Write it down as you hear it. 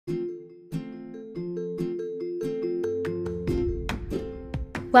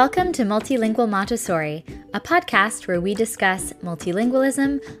Welcome to Multilingual Montessori, a podcast where we discuss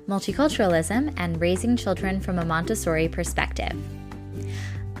multilingualism, multiculturalism, and raising children from a Montessori perspective.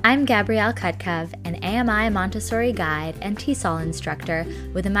 I'm Gabrielle Kutkov, an AMI Montessori guide and TESOL instructor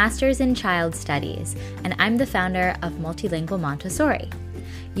with a master's in child studies, and I'm the founder of Multilingual Montessori.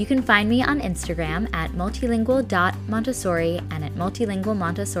 You can find me on Instagram at multilingual.montessori and at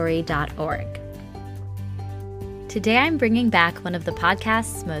multilingualmontessori.org. Today I'm bringing back one of the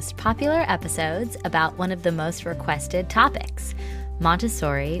podcast's most popular episodes about one of the most requested topics,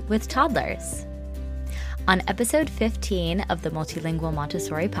 Montessori with toddlers. On episode 15 of the Multilingual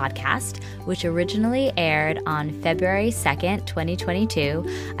Montessori podcast, which originally aired on February 2nd,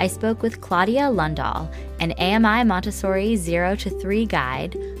 2022, I spoke with Claudia Lundahl, an AMI Montessori 0 to 3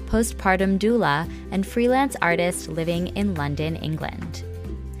 guide, postpartum doula, and freelance artist living in London, England.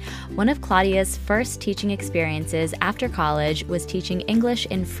 One of Claudia's first teaching experiences after college was teaching English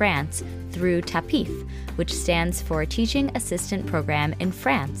in France through TAPIF, which stands for Teaching Assistant Program in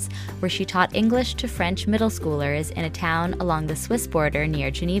France, where she taught English to French middle schoolers in a town along the Swiss border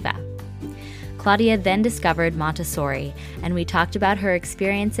near Geneva. Claudia then discovered Montessori, and we talked about her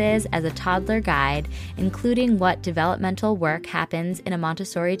experiences as a toddler guide, including what developmental work happens in a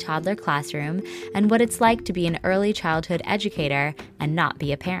Montessori toddler classroom and what it's like to be an early childhood educator and not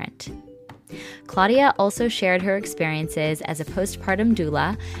be a parent. Claudia also shared her experiences as a postpartum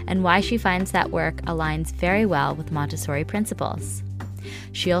doula and why she finds that work aligns very well with Montessori principles.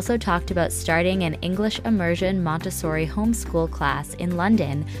 She also talked about starting an English immersion Montessori homeschool class in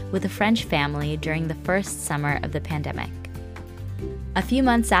London with a French family during the first summer of the pandemic. A few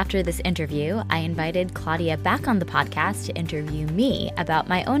months after this interview, I invited Claudia back on the podcast to interview me about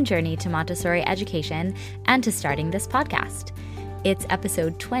my own journey to Montessori education and to starting this podcast. It's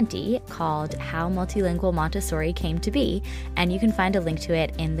episode 20 called How Multilingual Montessori Came to Be, and you can find a link to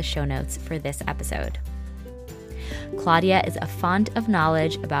it in the show notes for this episode. Claudia is a font of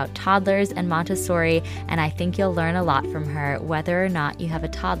knowledge about toddlers and Montessori, and I think you'll learn a lot from her whether or not you have a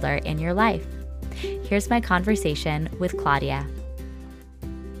toddler in your life. Here's my conversation with Claudia.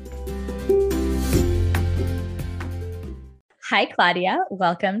 Hi, Claudia.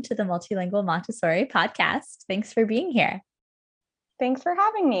 Welcome to the Multilingual Montessori podcast. Thanks for being here. Thanks for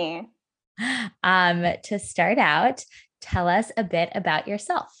having me. To start out, tell us a bit about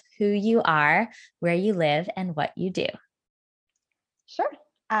yourself, who you are, where you live, and what you do. Sure.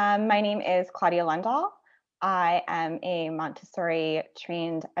 My name is Claudia Lundahl. I am a Montessori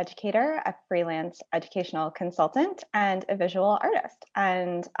trained educator, a freelance educational consultant, and a visual artist.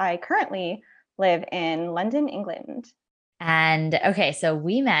 And I currently live in London, England. And okay, so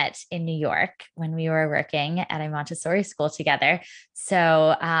we met in New York when we were working at a Montessori school together.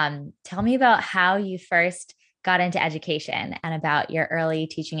 So tell me about how you first got into education and about your early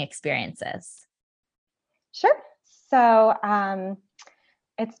teaching experiences. Sure. So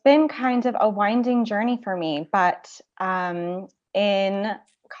it's been kind of a winding journey for me, but in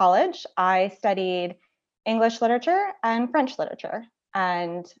college, I studied English literature and French literature.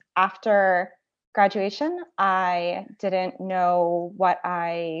 And after graduation, I didn't know what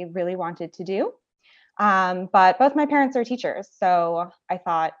I really wanted to do. But both my parents are teachers. So I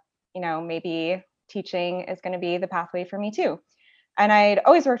thought, maybe teaching is going to be the pathway for me too. And I'd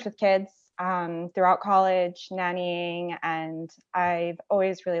always worked with kids throughout college, nannying, and I've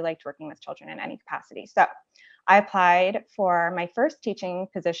always really liked working with children in any capacity. So I applied for my first teaching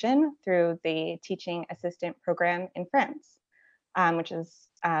position through the Teaching Assistant Program in France, which is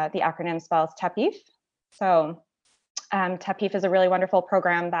the acronym spells TAPIF. So TAPIF is a really wonderful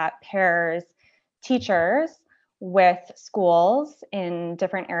program that pairs teachers with schools in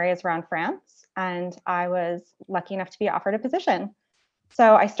different areas around France. And I was lucky enough to be offered a position.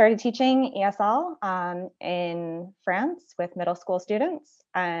 So I started teaching ESL in France with middle school students,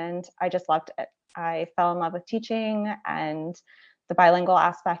 and I just loved it. I fell in love with teaching, and the bilingual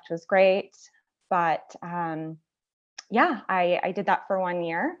aspect was great. But I did that for 1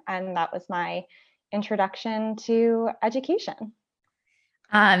 year, and that was my introduction to education.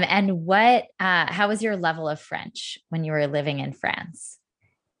 And how was your level of French when you were living in France?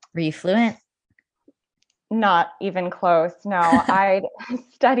 Were you fluent? Not even close. No, I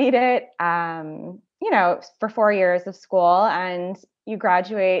studied it, for 4 years of school, and you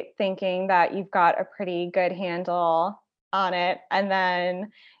graduate thinking that you've got a pretty good handle on it. And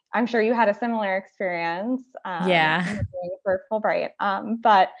then I'm sure you had a similar experience. For Fulbright.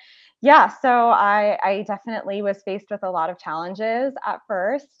 So I definitely was faced with a lot of challenges at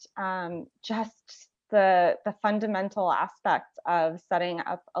first. Just the fundamental aspects of setting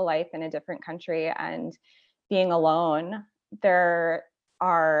up a life in a different country and being alone. There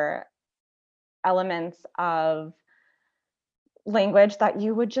are elements of language that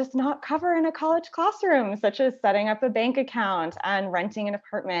you would just not cover in a college classroom, such as setting up a bank account and renting an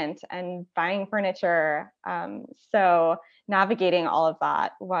apartment and buying furniture. So navigating all of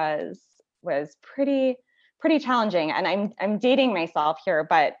that was pretty challenging. And I'm dating myself here,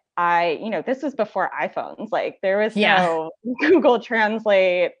 but this was before iPhones. Like there was Yeah. no Google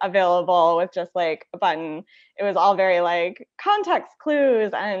Translate available with just like a button. It was all very like context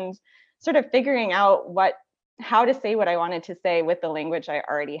clues and sort of figuring out how to say what I wanted to say with the language I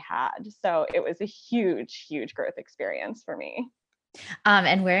already had. So it was a huge, huge growth experience for me.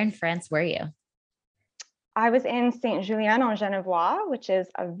 And where in France were you? I was in Saint-Julien-en-Genevois, which is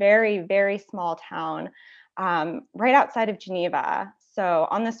a very, very small town right outside of Geneva. So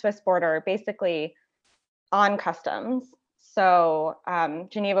on the Swiss border, basically on customs. So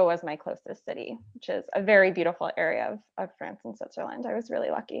Geneva was my closest city, which is a very beautiful area of France and Switzerland. I was really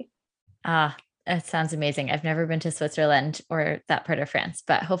lucky. Ah, that sounds amazing. I've never been to Switzerland or that part of France,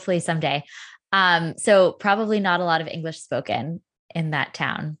 but hopefully someday. So probably not a lot of English spoken in that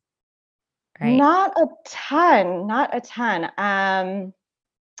town, right? Not a ton, not a ton.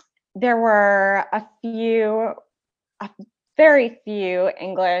 There were a very few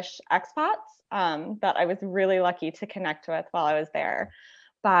English expats that I was really lucky to connect with while I was there.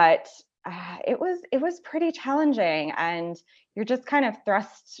 But it was pretty challenging, and you're just kind of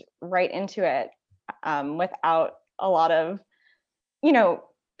thrust right into it without a lot of,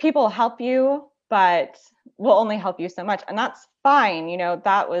 people help you, but will only help you so much, and that's fine.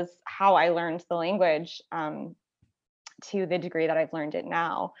 That was how I learned the language to the degree that I've learned it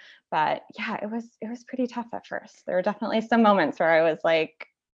now. But yeah, it was pretty tough at first. There were definitely some moments where I was like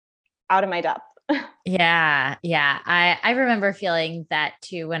out of my depth. Yeah, yeah. I remember feeling that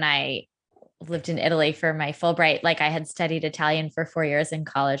too when I lived in Italy for my Fulbright. Like I had studied Italian for 4 years in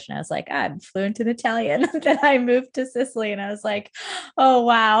college, and I was like, I'm fluent in Italian. Then I moved to Sicily, and I was like, oh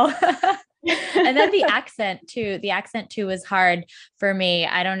wow. And then the accent too was hard for me.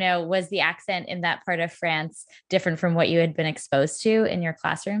 I don't know, was the accent in that part of France different from what you had been exposed to in your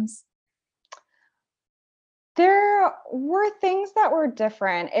classrooms? There were things that were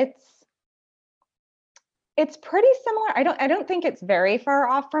different. It's pretty similar. I don't think it's very far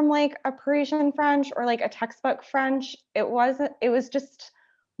off from like a Parisian French or like a textbook French. It was just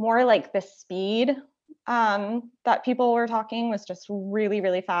more like the speed that people were talking was just really,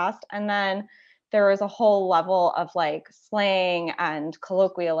 really fast. And then there was a whole level of like slang and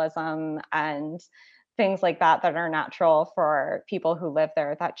colloquialism and things like that are natural for people who live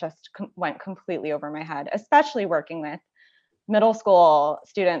there that just went completely over my head, especially working with middle school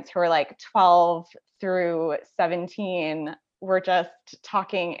students who are like 12 through 17 were just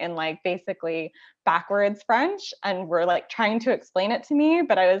talking in like basically backwards French and were like trying to explain it to me,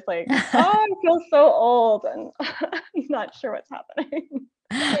 but I was like, oh, I feel so old and I'm not sure what's happening.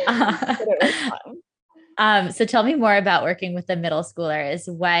 But it was fun. So tell me more about working with the middle schoolers.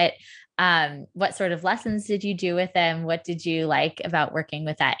 What sort of lessons did you do with them? What did you like about working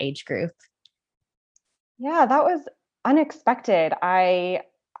with that age group? Yeah, that was unexpected.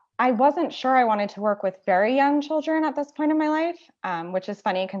 I wasn't sure I wanted to work with very young children at this point in my life, which is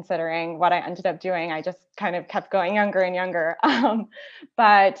funny considering what I ended up doing. I just kind of kept going younger and younger.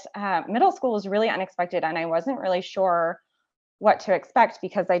 But middle school was really unexpected, and I wasn't really sure what to expect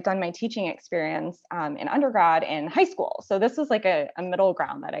because I'd done my teaching experience in undergrad in high school. So this was like a middle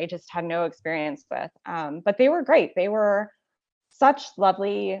ground that I just had no experience with. But they were great. They were such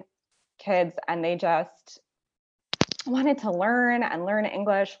lovely kids, and they just wanted to learn and learn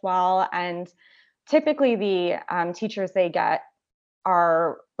English well. And typically, the teachers they get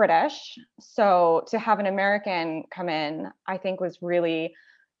are British. So to have an American come in, I think was really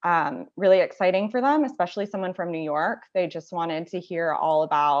exciting for them, especially someone from New York. They just wanted to hear all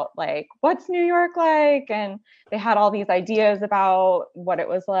about like, what's New York like? And they had all these ideas about what it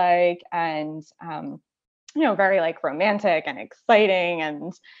was like. And very like romantic and exciting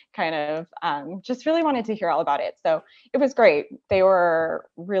and kind of just really wanted to hear all about it. So it was great. They were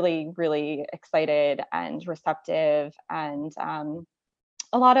really, really excited and receptive. And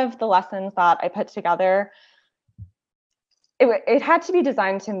a lot of the lessons that I put together, it had to be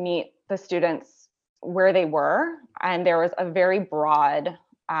designed to meet the students where they were. And there was a very broad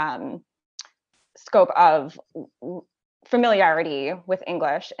scope of familiarity with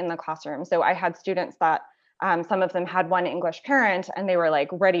English in the classroom. So I had students that some of them had one English parent and they were like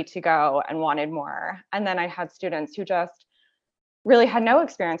ready to go and wanted more. And then I had students who just really had no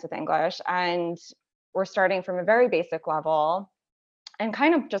experience with English and were starting from a very basic level and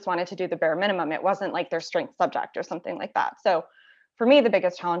kind of just wanted to do the bare minimum. It wasn't like their strength subject or something like that. So for me, the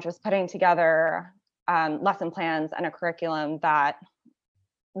biggest challenge was putting together lesson plans and a curriculum that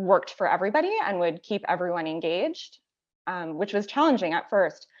worked for everybody and would keep everyone engaged, which was challenging at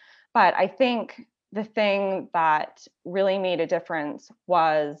first. But I think the thing that really made a difference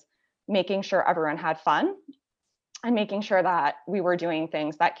was making sure everyone had fun and making sure that we were doing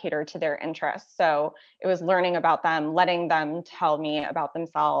things that catered to their interests. So it was learning about them, letting them tell me about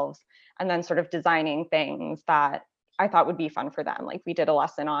themselves, and then sort of designing things that I thought would be fun for them. Like we did a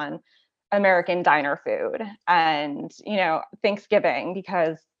lesson on American diner food and, Thanksgiving,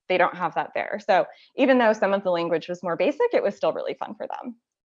 because they don't have that there. So even though some of the language was more basic, it was still really fun for them.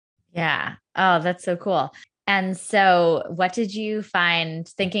 Yeah. Oh, that's so cool. And so, what did you find,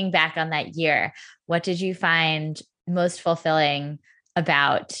 thinking back on that year, what did you find most fulfilling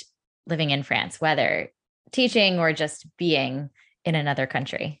about living in France, whether teaching or just being in another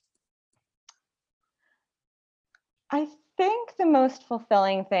country? I think the most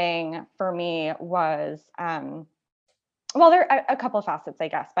fulfilling thing for me was, well, there are a couple of facets, I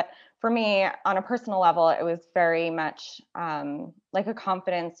guess, but for me, on a personal level, it was very much like a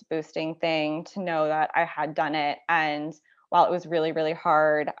confidence boosting thing to know that I had done it. And while it was really, really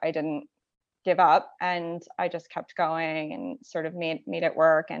hard, I didn't give up, and I just kept going and sort of made it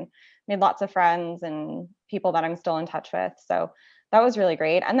work, and made lots of friends and people that I'm still in touch with. So that was really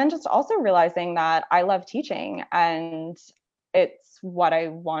great. And then just also realizing that I love teaching and it's what I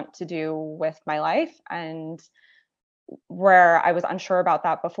want to do with my life. And where I was unsure about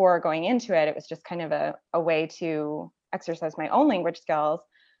that before going into it, it was just kind of a way to exercise my own language skills.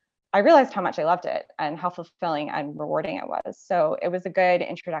 I realized how much I loved it and how fulfilling and rewarding it was. So it was a good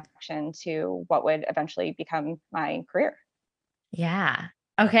introduction to what would eventually become my career. Yeah.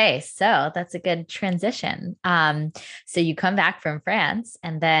 Okay, so that's a good transition. So you come back from France,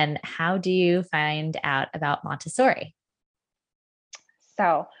 and then how do you find out about Montessori?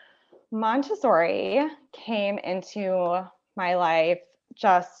 So Montessori came into my life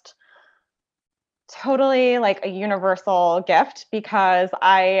just totally like a universal gift because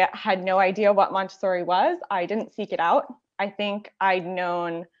I had no idea what Montessori was. I didn't seek it out. I think I'd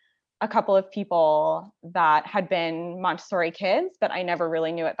known a couple of people that had been Montessori kids, but I never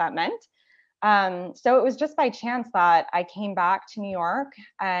really knew what that meant. So it was just by chance that I came back to New York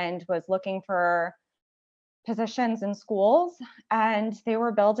and was looking for positions in schools, and they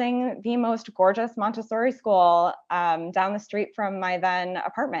were building the most gorgeous Montessori school down the street from my then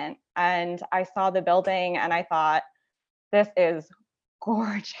apartment. And I saw the building and I thought, this is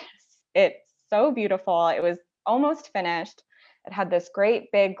gorgeous. It's so beautiful. It was almost finished. It had this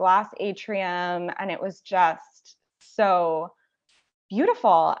great big glass atrium, and it was just so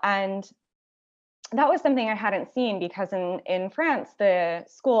beautiful. And that was something I hadn't seen because in France, the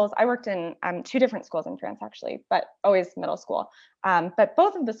schools, I worked in two different schools in France actually, but always middle school. But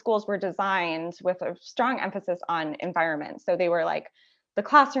both of the schools were designed with a strong emphasis on environment. So they were like, the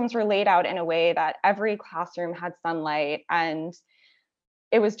classrooms were laid out in a way that every classroom had sunlight, and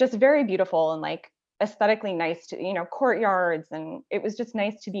it was just very beautiful and like aesthetically nice to, courtyards. And it was just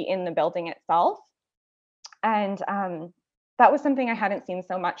nice to be in the building itself. And that was something I hadn't seen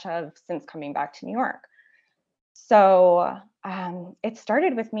so much of since coming back to New York. So it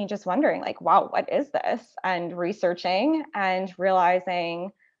started with me just wondering, like, wow, what is this? And researching and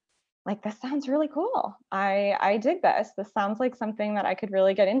realizing, like, this sounds really cool. I dig this. This sounds like something that I could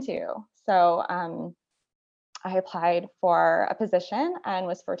really get into. So I applied for a position and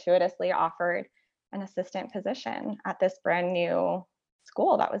was fortuitously offered an assistant position at this brand new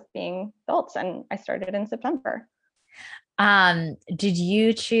school that was being built. And I started in September. Did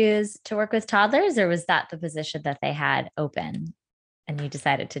you choose to work with toddlers, or was that the position that they had open and you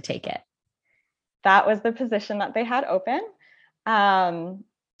decided to take it? That was the position that they had open.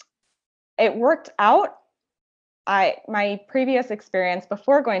 It worked out. My previous experience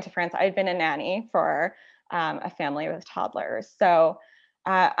before going to France, I'd been a nanny for a family with toddlers. So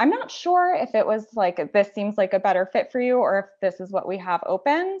I'm not sure if it was like, this seems like a better fit for you, or if this is what we have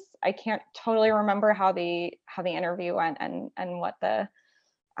opens. I can't totally remember how the interview went and what the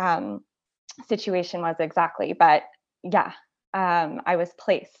situation was exactly. But yeah, I was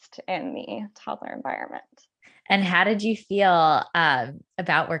placed in the toddler environment. And how did you feel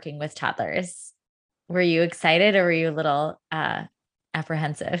about working with toddlers? Were you excited, or were you a little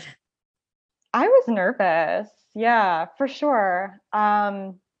apprehensive? I was nervous. Yeah, for sure.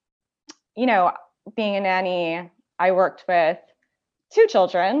 Being a nanny, I worked with two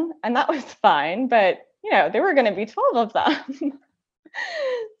children, and that was fine, but there were going to be 12 of them.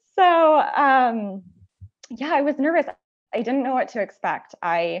 So, yeah, I was nervous. I didn't know what to expect.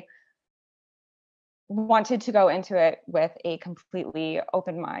 I wanted to go into it with a completely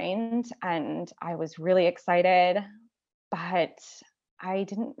open mind, and I was really excited, but I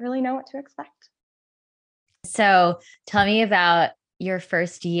didn't really know what to expect. So tell me about your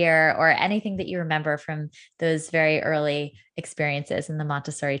first year or anything that you remember from those very early experiences in the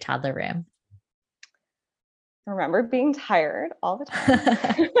Montessori toddler room. I remember being tired all the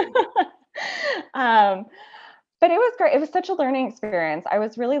time. um, but it was great. It was such a learning experience. I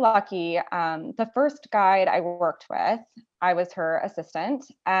was really lucky. The first guide I worked with, I was her assistant,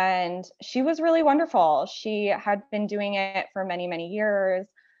 and she was really wonderful. She had been doing it for many, many years.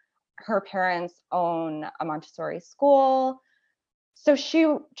 Her parents own a Montessori school. So she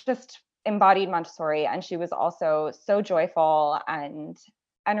just embodied Montessori, and she was also so joyful and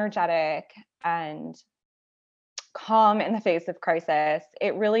energetic and calm in the face of crisis.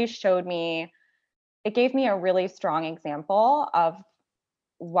 It really showed me, it gave me a really strong example of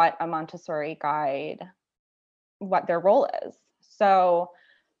what a Montessori guide, what their role is. So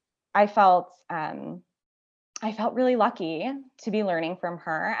I felt I felt really lucky to be learning from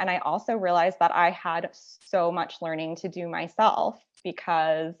her. And I also realized that I had so much learning to do myself,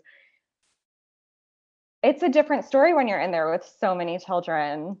 because it's a different story when you're in there with so many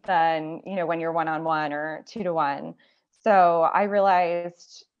children than, when you're one-on-one or 2-to-1. So I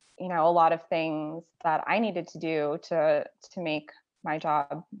realized, a lot of things that I needed to do to make my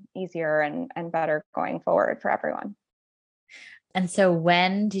job easier and better going forward for everyone. And so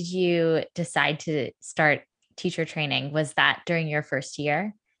when did you decide to start teacher training? Was that during your first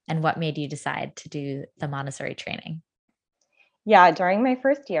year? And what made you decide to do the Montessori training? Yeah, during my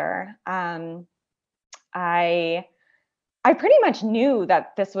first year, I I pretty much knew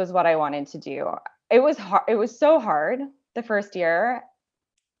that this was what I wanted to do. It was hard. It was so hard the first year,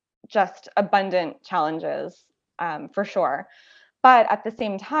 just abundant challenges, for sure. But at the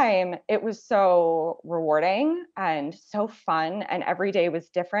same time, it was so rewarding and so fun, and every day was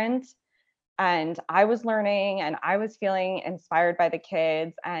different. And I was learning, and I was feeling inspired by the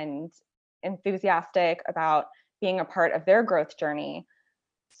kids and enthusiastic about being a part of their growth journey.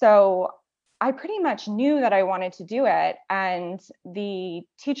 So I pretty much knew that I wanted to do it. And the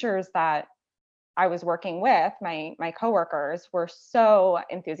teachers that I was working with, my coworkers, were so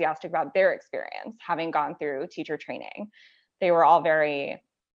enthusiastic about their experience having gone through teacher training. They were all very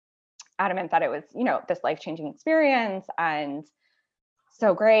adamant that it was, this life-changing experience and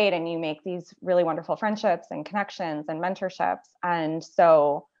so great, and you make these really wonderful friendships and connections and mentorships. And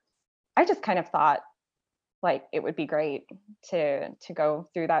so I just kind of thought, like, it would be great to go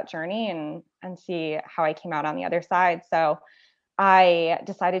through that journey and see how I came out on the other side. So I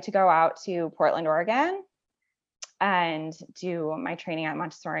decided to go out to Portland, Oregon, and do my training at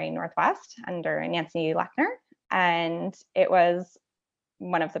Montessori Northwest under Nancy Lechner. And it was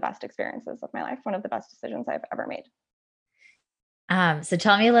one of the best experiences of my life, one of the best decisions I've ever made. So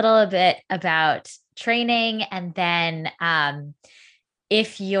tell me a little bit about training, and then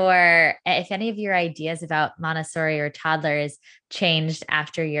if any of your ideas about Montessori or toddlers changed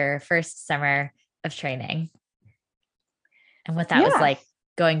after your first summer of training, and what that was like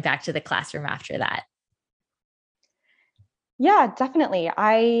going back to the classroom after that. Yeah, definitely.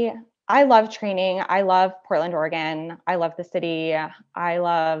 I love training. I love Portland, Oregon. I love the city. I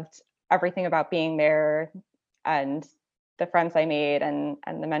loved everything about being there, and the friends I made and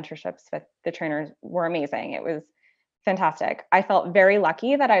the mentorships with the trainers were amazing. It was fantastic. I felt very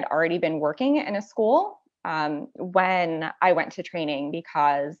lucky that I'd already been working in a school when I went to training,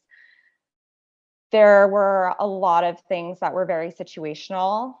 because there were a lot of things that were very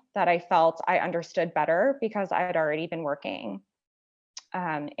situational that I felt I understood better because I had already been working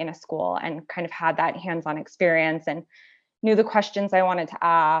in a school and kind of had that hands-on experience and knew the questions I wanted to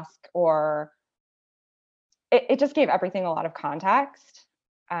ask, or it just gave everything a lot of context,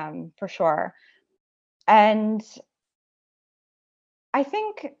 for sure. And I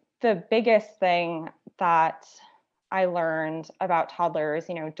think the biggest thing that I learned about toddlers,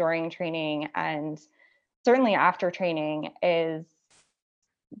 during training and certainly after training, is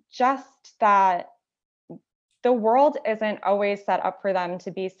just that the world isn't always set up for them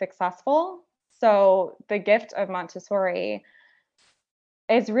to be successful. So the gift of Montessori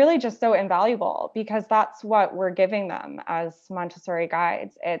is really just so invaluable, because that's what we're giving them as Montessori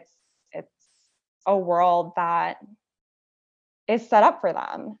guides. It's a world that is set up for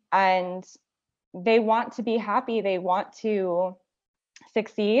them, and they want to be happy, they want to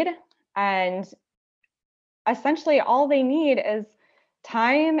succeed, and essentially all they need is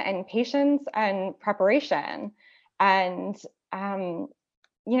time and patience and preparation. And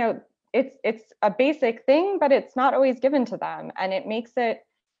you know it's a basic thing, but it's not always given to them, and it makes it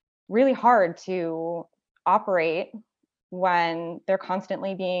really hard to operate when they're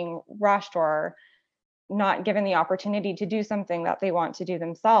constantly being rushed or not given the opportunity to do something that they want to do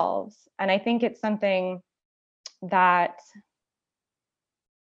themselves. And I think it's something that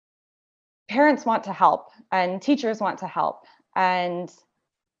parents want to help and teachers want to help. And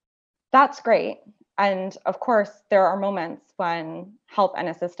that's great. And of course, there are moments when help and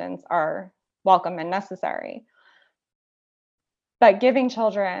assistance are welcome and necessary. But giving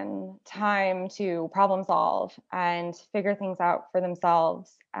children time to problem solve and figure things out for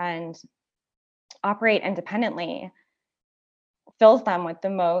themselves and operate independently fills them with the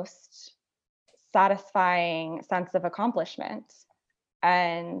most satisfying sense of accomplishment.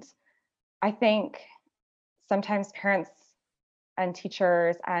 And I think sometimes parents and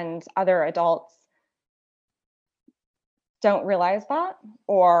teachers and other adults don't realize that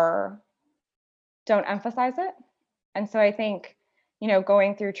or don't emphasize it. And so I think,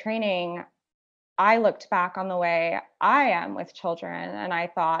 going through training, I looked back on the way I am with children and I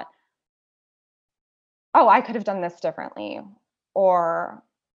thought, oh, I could have done this differently. Or,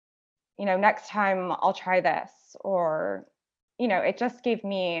 next time I'll try this. Or, it just gave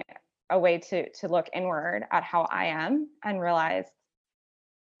me a way to look inward at how I am and realize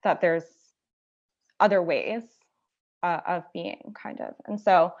that there's other ways of being, kind of. And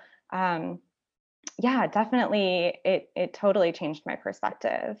so, yeah, definitely, it totally changed my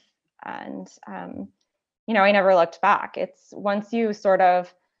perspective. And I never looked back. It's once you sort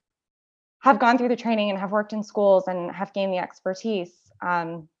of have gone through the training and have worked in schools and have gained the expertise,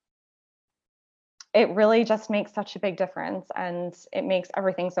 it really just makes such a big difference, and it makes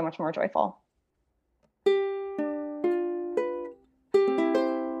everything so much more joyful.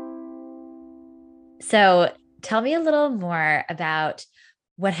 So tell me a little more about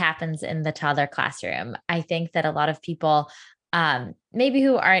what happens in the toddler classroom. I think that a lot of people, maybe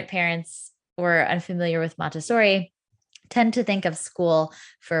who aren't parents or unfamiliar with Montessori, tend to think of school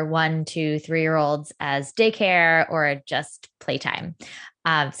for 1, 2, 3-year-olds as daycare or just playtime.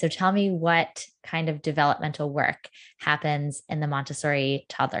 So tell me what kind of developmental work happens in the Montessori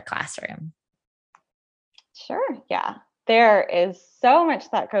toddler classroom. Sure. Yeah. There is so much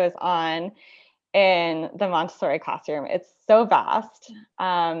that goes on in the Montessori classroom. It's so vast.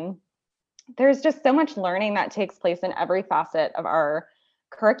 There's just so much learning that takes place in every facet of our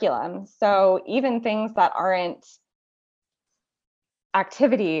curriculum. So even things that aren't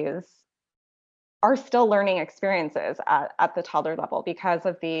activities are still learning experiences at the toddler level because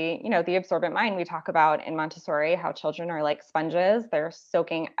of the absorbent mind we talk about in Montessori, how children are like sponges. They're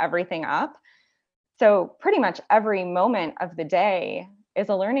soaking everything up. So pretty much every moment of the day is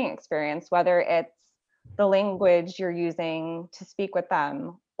a learning experience, whether it's the language you're using to speak with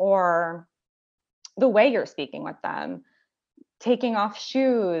them or the way you're speaking with them, taking off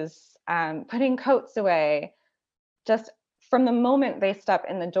shoes, putting coats away. Just from the moment they step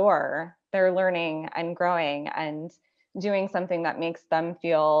in the door, they're learning and growing and doing something that makes them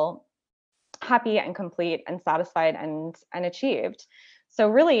feel happy and complete and satisfied and achieved. So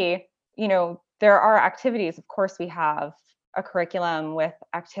really, there are activities. Of course, we have a curriculum with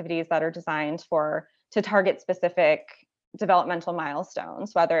activities that are designed to target specific developmental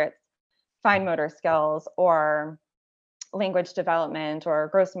milestones, whether it's fine motor skills or language development or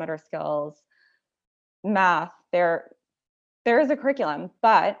gross motor skills, math. There is a curriculum,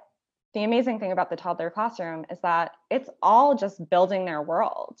 but the amazing thing about the toddler classroom is that it's all just building their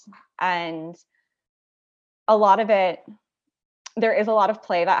world. And a lot of it, there is a lot of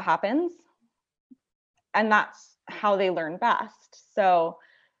play that happens, and that's how they learn best. So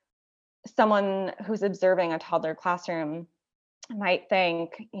someone who's observing a toddler classroom might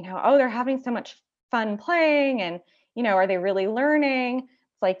think, oh, they're having so much fun playing, and, are they really learning?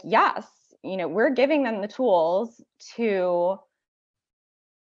 It's like, yes, we're giving them the tools to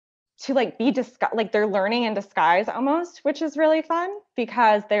like be like they're learning in disguise almost, which is really fun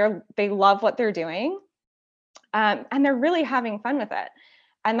because they love what they're doing, and they're really having fun with it.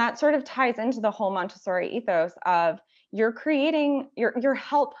 And that sort of ties into the whole Montessori ethos of you're helping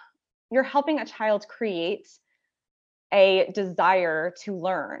a child create a desire to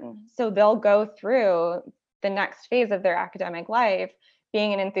learn. So they'll go through the next phase of their academic life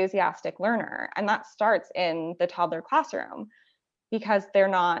being an enthusiastic learner. And that starts in the toddler classroom because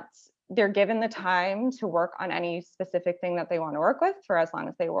they're given the time to work on any specific thing that they want to work with for as long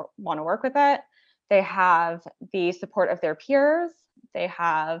as they want to work with it. They have the support of their peers. They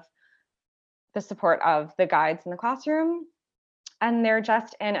have the support of the guides in the classroom. And they're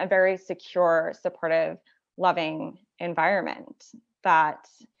just in a very secure, supportive, loving environment that,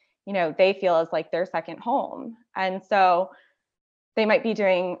 they feel is like their second home. And so they might be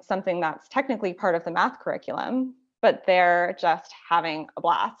doing something that's technically part of the math curriculum, but they're just having a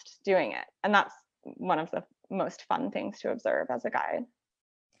blast doing it. And that's one of the most fun things to observe as a guide.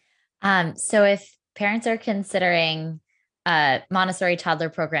 So if parents are considering Montessori toddler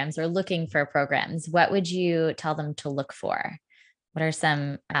programs or looking for programs, what would you tell them to look for? What are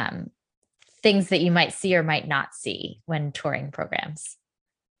some things that you might see or might not see when touring programs?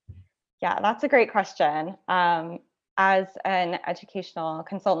 Yeah, that's a great question. As an educational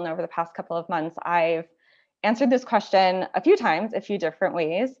consultant over the past couple of months, I've answered this question a few times, a few different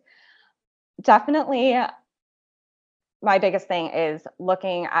ways. Definitely, my biggest thing is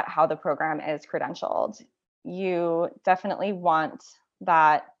looking at how the program is credentialed. You definitely want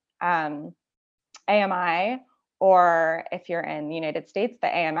that AMI, or if you're in the United States, the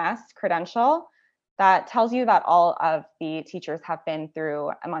AMS credential that tells you that all of the teachers have been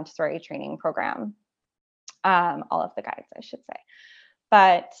through a Montessori training program. All of the guides, I should say.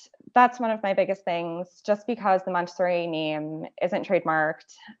 But that's one of my biggest things. Just because the Montessori name isn't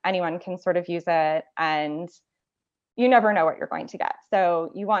trademarked, anyone can sort of use it, and you never know what you're going to get.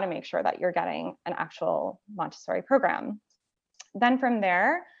 So you want to make sure that you're getting an actual Montessori program. Then from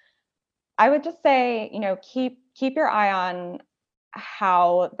there, I would just say, keep your eye on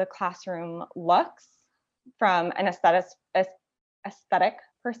how the classroom looks from an aesthetic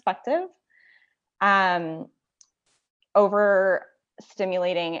perspective. Over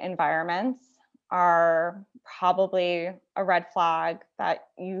stimulating environments are probably a red flag that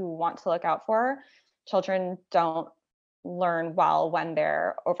you want to look out for. Children don't learn well when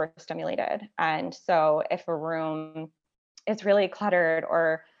they're overstimulated. And so if a room is really cluttered,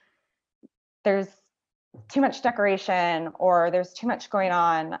 or there's too much decoration, or there's too much going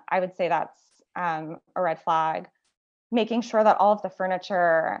on, I would say that's a red flag. Making sure that all of the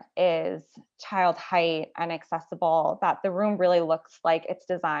furniture is child height and accessible, that the room really looks like it's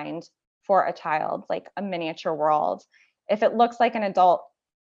designed for a child, like a miniature world. If it looks like an adult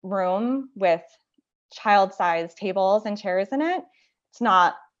room with child-sized tables and chairs in it, it's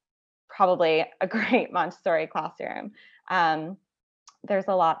not probably a great Montessori classroom. There's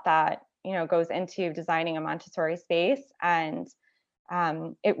a lot that goes into designing a Montessori space, and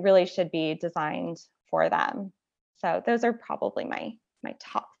it really should be designed for them. So those are probably my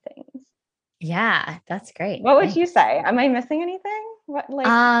top things. Yeah, that's great. What would you say? Am I missing anything?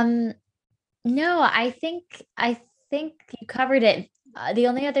 No, I think you covered it. The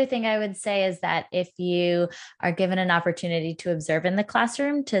only other thing I would say is that if you are given an opportunity to observe in the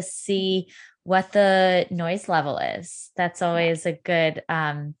classroom to see what the noise level is, that's always a good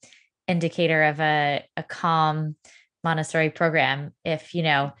indicator of a calm Montessori program. If,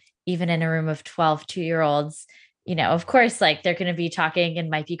 even in a room of 12 2-year-olds, of course, like they're going to be talking and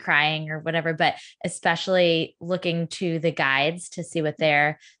might be crying or whatever, but especially looking to the guides to see what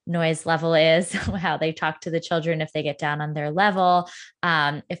their noise level is, how they talk to the children, if they get down on their level,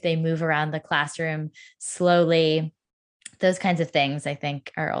 if they move around the classroom slowly, those kinds of things, I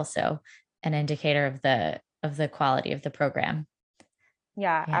think, are also an indicator of the quality of the program.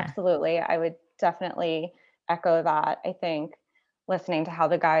 Yeah, absolutely. I would definitely echo that. I think listening to how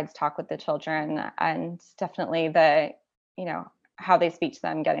the guides talk with the children, and definitely how they speak to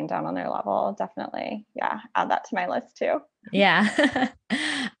them, getting down on their level, definitely, add that to my list too. Yeah.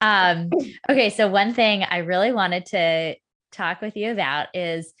 Okay, so one thing I really wanted to talk with you about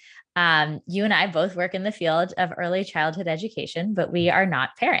is you and I both work in the field of early childhood education, but we are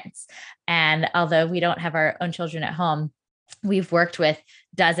not parents. And although we don't have our own children at home, we've worked with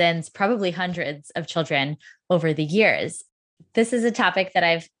dozens, probably hundreds of children over the years. This is a topic that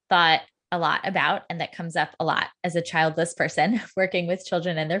I've thought a lot about and that comes up a lot as a childless person working with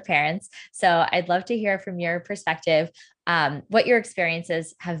children and their parents. So I'd love to hear from your perspective what your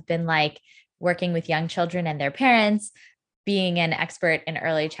experiences have been like working with young children and their parents, being an expert in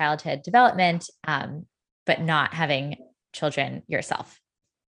early childhood development, but not having children yourself.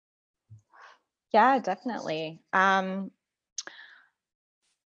 Yeah, definitely. My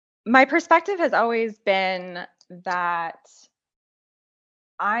perspective has always been that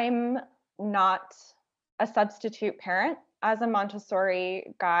I'm not a substitute parent. As a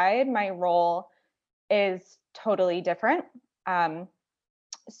Montessori guide, my role is totally different.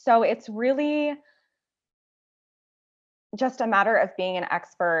 So it's really just a matter of being an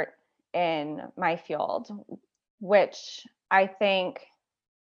expert in my field, which I think,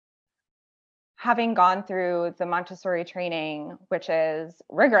 having gone through the Montessori training, which is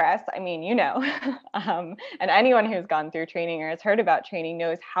rigorous, I mean, and anyone who's gone through training or has heard about training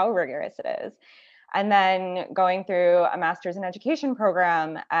knows how rigorous it is. And then going through a master's in education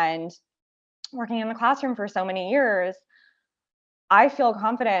program and working in the classroom for so many years, I feel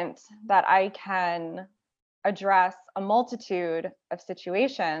confident that I can address a multitude of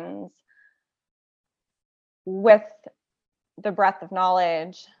situations with the breadth of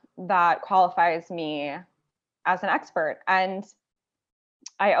knowledge that qualifies me as an expert. And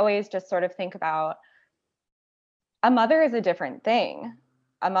I always just sort of think about a mother is a different thing.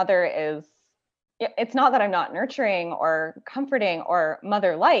 A mother is, it's not that I'm not nurturing or comforting or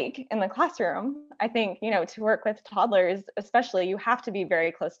mother-like in the classroom. I think, to work with toddlers, especially, you have to be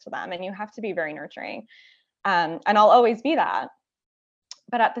very close to them and you have to be very nurturing. And I'll always be that.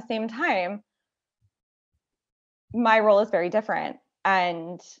 But at the same time, my role is very different.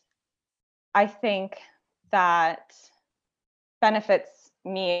 And I think that benefits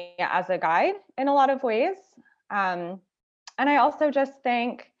me as a guide in a lot of ways. And I also just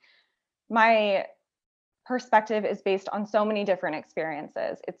think my perspective is based on so many different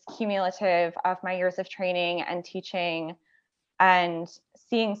experiences. It's cumulative of my years of training and teaching and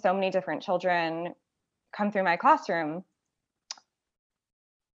seeing so many different children come through my classroom.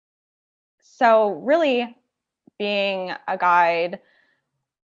 So really, being a guide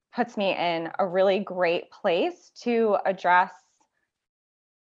puts me in a really great place to address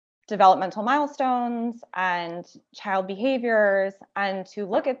developmental milestones and child behaviors, and to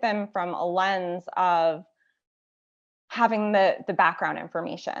look at them from a lens of having the background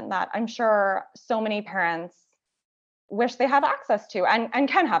information that I'm sure so many parents wish they have access to and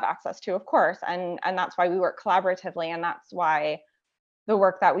can have access to, of course. And that's why we work collaboratively, and that's why the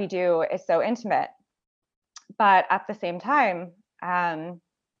work that we do is so intimate. But at the same time, I'm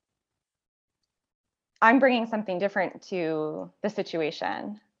bringing something different to the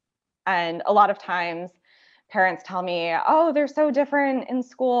situation. And a lot of times parents tell me, oh, they're so different in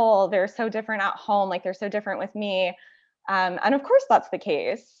school. They're so different at home. Like, they're so different with me. And of course that's the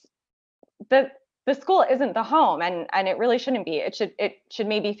case. The school isn't the home, and it really shouldn't be. It should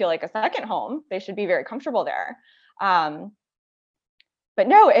maybe feel like a second home. They should be very comfortable there. But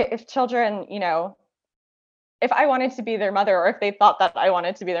no, if children, if I wanted to be their mother, or if they thought that I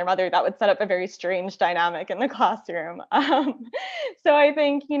wanted to be their mother, that would set up a very strange dynamic in the classroom. So I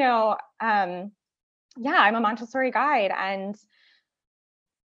think, I'm a Montessori guide, and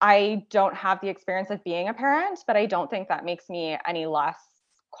I don't have the experience of being a parent, but I don't think that makes me any less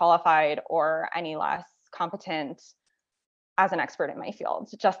qualified or any less competent as an expert in my field.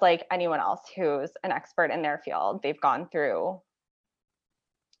 Just like anyone else who's an expert in their field, they've gone through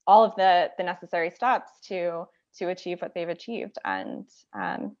all of the necessary steps to achieve what they've achieved. And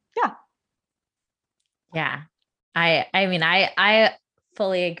Yeah. I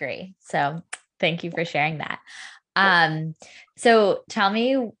fully agree. So thank you for sharing that. So tell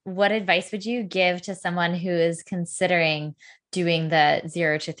me, what advice would you give to someone who is considering doing the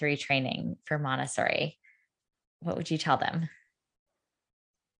 0 to 3 training for Montessori? What would you tell them?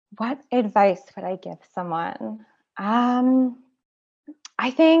 What advice would I give someone?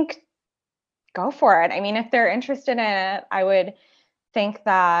 I think go for it. I mean, if they're interested in it, I would think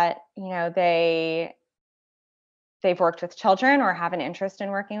that, they've worked with children or have an interest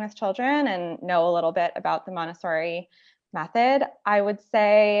in working with children and know a little bit about the Montessori method. I would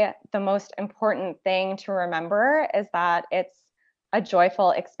say the most important thing to remember is that it's a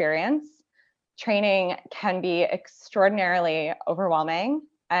joyful experience. Training can be extraordinarily overwhelming.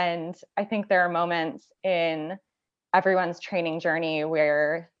 And I think there are moments in everyone's training journey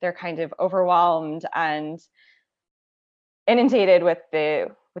where they're kind of overwhelmed and inundated with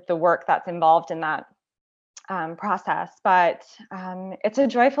the work that's involved in that process. But it's a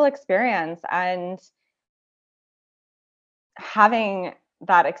joyful experience, and having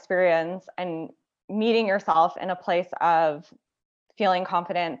that experience and meeting yourself in a place of feeling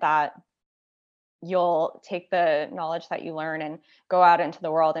confident that you'll take the knowledge that you learn and go out into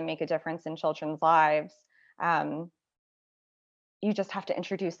the world and make a difference in children's lives. You just have to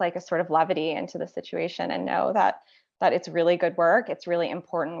introduce like a sort of levity into the situation and know that it's really good work, it's really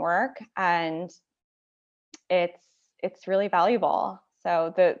important work, and it's really valuable.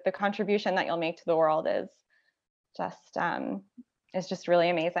 So the contribution that you'll make to the world is just really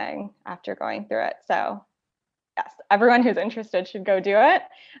amazing after going through it. So yes, everyone who's interested should go do it.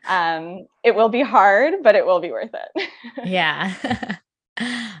 It will be hard, but it will be worth it. Yeah.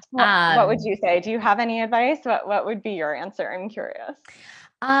 What would you say? Do you have any advice? What would be your answer? I'm curious.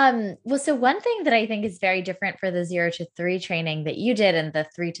 Well, so one thing that I think is very different for the 0 to 3 training that you did and the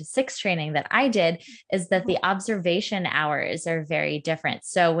 3 to 6 training that I did is that the observation hours are very different.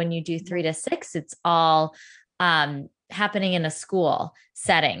 So when you do 3 to 6, it's all happening in a school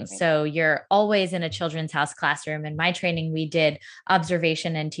setting. So you're always in a children's house classroom. In my training, we did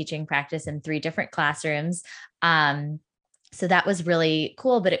observation and teaching practice in 3 different classrooms. So that was really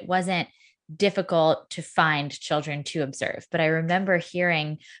cool, but it wasn't difficult to find children to observe. But I remember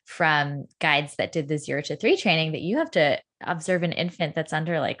hearing from guides that did the 0 to 3 training that you have to observe an infant that's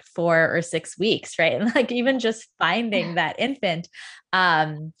under like 4 or 6 weeks, right? And like even just finding that infant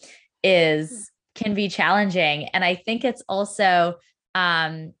um, is can be challenging. And I think it's also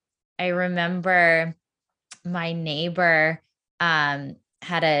I remember my neighbor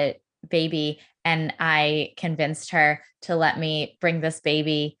had a baby, and I convinced her to let me bring this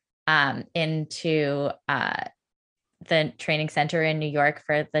baby into the training center in New York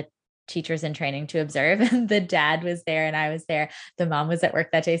for the teachers in training to observe. And the dad was there and I was there. The mom was at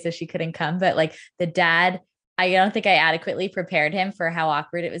work that day, so she couldn't come. But like the dad, I don't think I adequately prepared him for how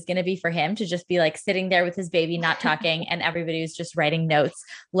awkward it was going to be for him to just be like sitting there with his baby, not talking, and everybody was just writing notes,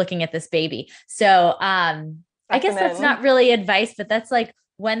 looking at this baby. So I guess that's not really advice, but that's like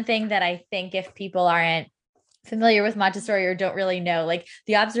one thing that I think if people aren't familiar with Montessori or don't really know, like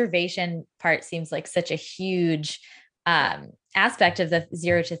the observation part seems like such a huge aspect of the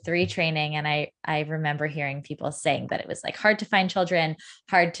 0 to 3 training. And I remember hearing people saying that it was like hard to find children,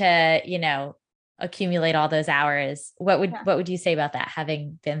 hard to, accumulate all those hours. What would you say about that,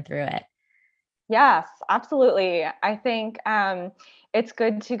 having been through it? Yes, absolutely. I think it's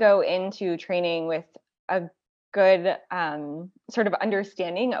good to go into training with a good sort of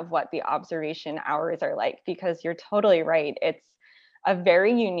understanding of what the observation hours are like, because you're totally right. It's a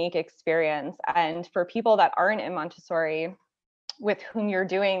very unique experience. And for people that aren't in Montessori with whom you're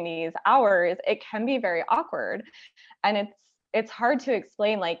doing these hours, it can be very awkward. And it's hard to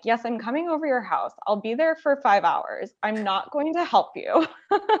explain, like, yes, I'm coming over your house. I'll be there for 5 hours. I'm not going to help you.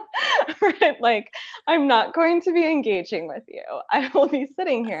 Right? Like, I'm not going to be engaging with you. I will be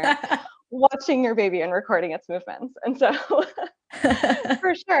sitting here watching your baby and recording its movements. And so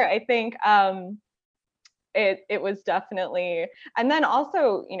for sure, I think it was definitely, and then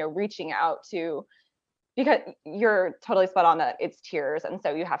also, reaching out to, because you're totally spot on that it's tiers. And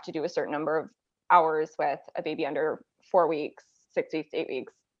so you have to do a certain number of hours with a baby under 4 weeks, 6 weeks, 8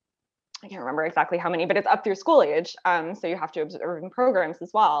 weeks. I can't remember exactly how many, but it's up through school age. So you have to observe in programs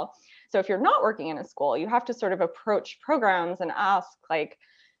as well. So if you're not working in a school, you have to sort of approach programs and ask, like,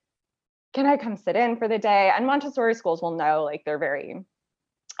 can I come sit in for the day? And Montessori schools will know, like,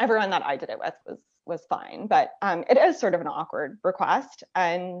 everyone that I did it with was fine, but it is sort of an awkward request.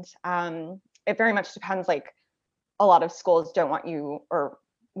 And it very much depends. Like, a lot of schools don't want you, or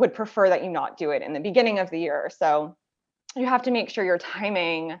would prefer that you not do it in the beginning of the year. So you have to make sure you're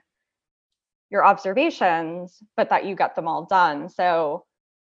timing your observations, but that you get them all done. So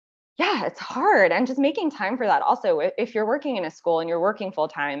yeah, it's hard. And just making time for that. Also, if you're working in a school and you're working full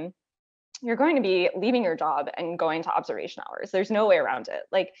time, you're going to be leaving your job and going to observation hours. There's no way around it.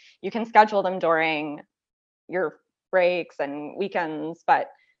 Like, you can schedule them during your breaks and weekends, but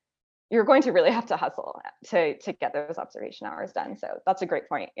you're going to really have to hustle to get those observation hours done. So that's a great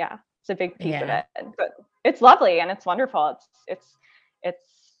point. Yeah, it's a big piece of it, but it's lovely and it's wonderful. It's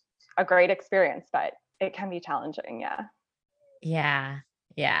a great experience, but it can be challenging. Yeah.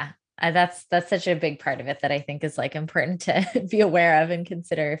 Yeah. That's such a big part of it that I think is like important to be aware of and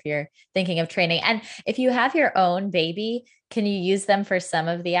consider if you're thinking of training. And if you have your own baby, can you use them for some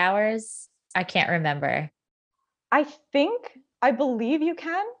of the hours? I can't remember. I believe you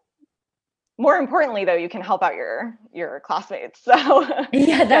can. More importantly, though, you can help out your classmates. So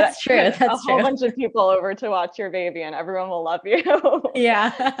yeah, that's true. That's a whole bunch of people over to watch your baby, and everyone will love you.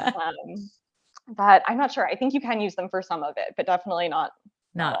 Yeah. But I'm not sure. I think you can use them for some of it, but definitely not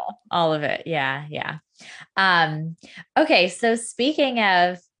all of it. Yeah. Okay. So speaking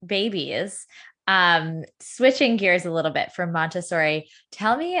of babies, switching gears a little bit from Montessori,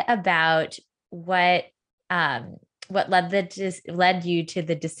 tell me about what led you to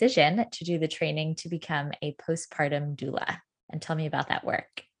the decision to do the training to become a postpartum doula, and tell me about that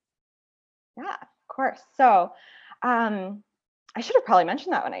work. Yeah, of course. So, I should have probably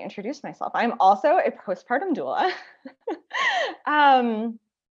mentioned that when I introduced myself. I'm also a postpartum doula.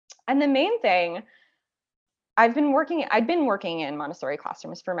 And the main thing, I'd been working in Montessori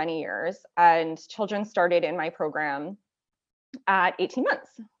classrooms for many years, and children started in my program at 18 months,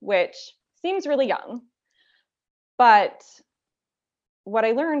 which seems really young. But what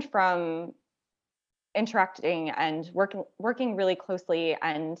I learned from interacting and working really closely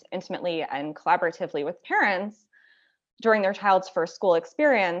and intimately and collaboratively with parents during their child's first school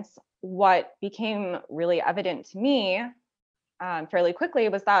experience, what became really evident to me fairly quickly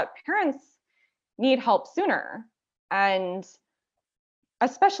was that parents need help sooner. And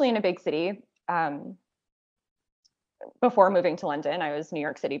especially in a big city, before moving to London, I was New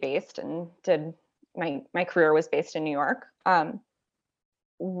York City based and did my career was based in New York.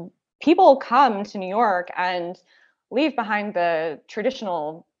 People come to New York and leave behind the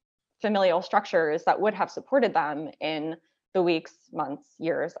traditional familial structures that would have supported them in the weeks, months,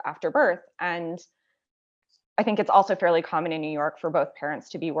 years after birth. And I think it's also fairly common in New York for both parents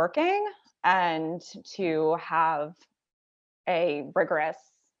to be working and to have a rigorous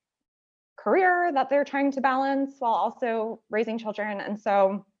career that they're trying to balance while also raising children. And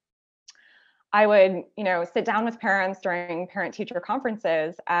so I would, sit down with parents during parent-teacher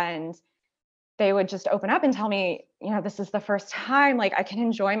conferences, and they would just open up and tell me, this is the first time like I can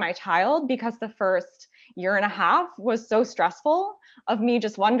enjoy my child, because the first year and a half was so stressful of me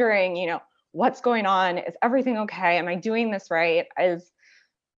just wondering, what's going on? Is everything okay? Am I doing this right? Is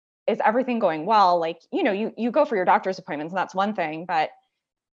everything going well? Like, you go for your doctor's appointments and that's one thing, but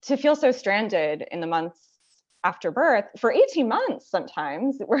to feel so stranded in the months after birth for 18 months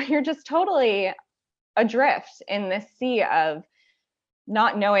sometimes, where you're just totally adrift in this sea of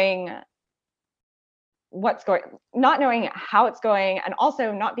not knowing not knowing how it's going, and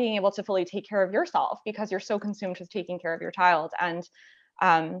also not being able to fully take care of yourself because you're so consumed with taking care of your child. And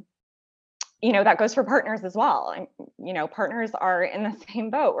that goes for partners as well. And partners are in the same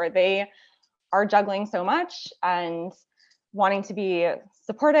boat where they are juggling so much and wanting to be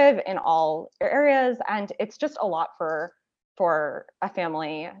supportive in all areas, and it's just a lot for a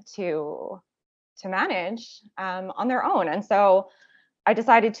family to manage on their own. And so I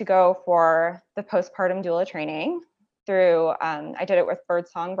decided to go for the postpartum doula training through I did it with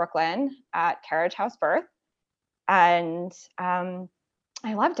Birdsong Brooklyn at Carriage House Birth, and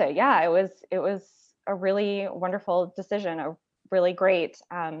I loved it. Yeah, it was a really wonderful decision, a really great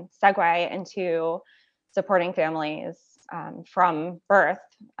segue into supporting families from birth.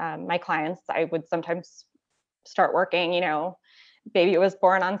 My clients, I would sometimes start working, baby was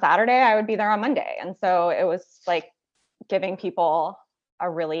born on Saturday, I would be there on Monday. And so it was like giving people a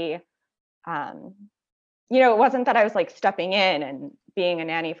really, it wasn't that I was like stepping in and being a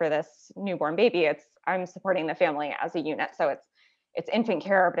nanny for this newborn baby. I'm supporting the family as a unit. So it's infant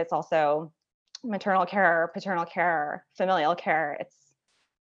care, but it's also maternal care, paternal care, familial care. It's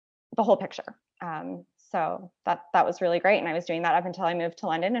the whole picture. So that was really great. And I was doing that up until I moved to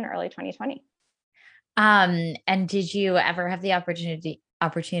London in early 2020. And did you ever have the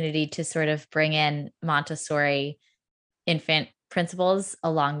opportunity to sort of bring in Montessori infant principles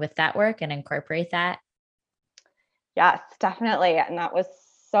along with that work and incorporate that? Yes, definitely. And that was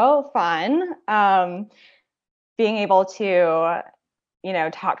so fun. Being able to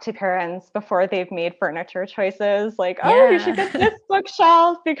talk to parents before they've made furniture choices, like, oh, you should get this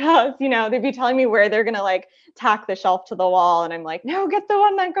bookshelf, because, they'd be telling me where they're going to like tack the shelf to the wall. And I'm like, no, get the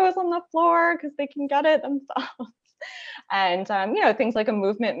one that goes on the floor because they can get it themselves. And, things like a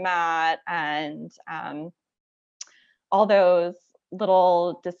movement mat and all those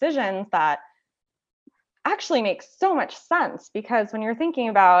little decisions that actually make so much sense, because when you're thinking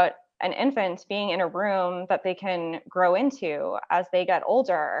about an infant being in a room that they can grow into as they get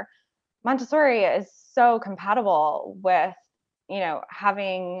older, Montessori is so compatible with,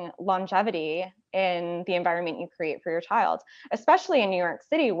 having longevity in the environment you create for your child, especially in New York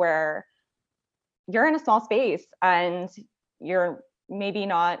City, where you're in a small space and you're maybe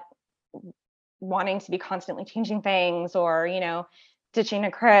not wanting to be constantly changing things or, ditching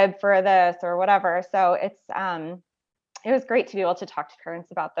a crib for this or whatever. So it was great to be able to talk to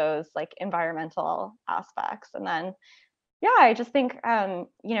parents about those like environmental aspects. And then, yeah, I just think,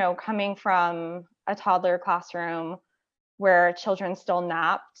 coming from a toddler classroom where children still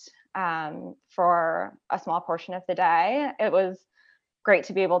napped for a small portion of the day, it was great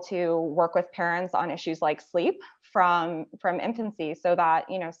to be able to work with parents on issues like sleep from infancy, so that,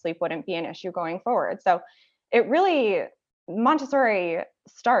 sleep wouldn't be an issue going forward. So it really, Montessori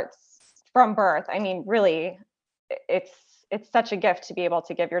starts from birth. I mean, really, it's such a gift to be able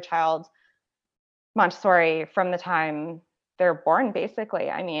to give your child Montessori from the time they're born,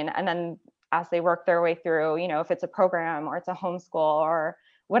 basically. I mean, and then as they work their way through, if it's a program or it's a homeschool or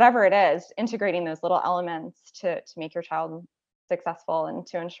whatever it is, integrating those little elements to make your child successful and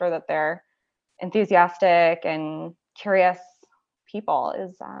to ensure that they're enthusiastic and curious people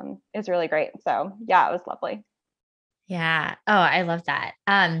is really great. So yeah, it was lovely. Yeah. Oh, I love that.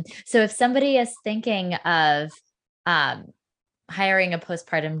 So if somebody is thinking of hiring a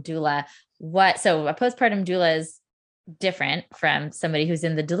postpartum doula, so a postpartum doula is different from somebody who's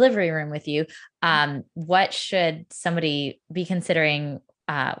in the delivery room with you. What should somebody be considering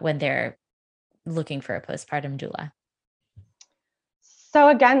when they're looking for a postpartum doula? So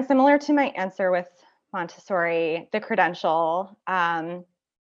again, similar to my answer with Montessori, the credential,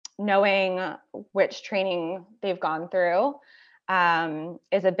 knowing which training they've gone through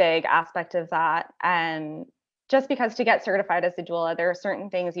is a big aspect of that. And just because to get certified as a doula, there are certain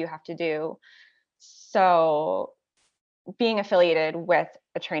things you have to do. So being affiliated with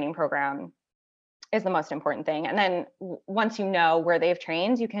a training program is the most important thing. And then once you know where they've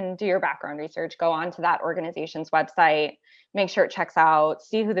trained, you can do your background research, go onto that organization's website, make sure it checks out,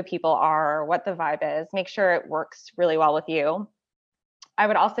 see who the people are, what the vibe is, make sure it works really well with you. I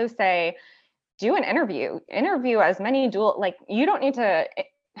would also say do an interview as many doula, like you don't need to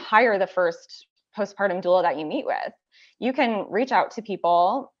hire the first postpartum doula that you meet with. You can reach out to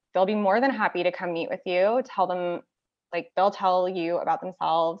people. They'll be more than happy to come meet with you, tell them, like they'll tell you about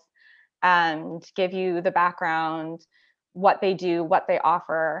themselves and give you the background, what they do, what they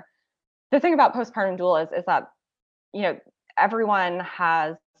offer. The thing about postpartum doulas is that, you know, everyone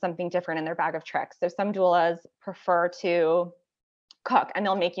has something different in their bag of tricks. So some doulas prefer to cook and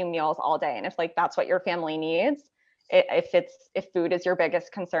they'll make you meals all day. And if like that's what your family needs, if food is your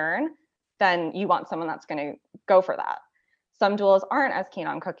biggest concern, then you want someone that's going to go for that. Some doulas aren't as keen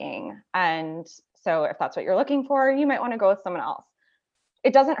on cooking. And so if that's what you're looking for, you might want to go with someone else.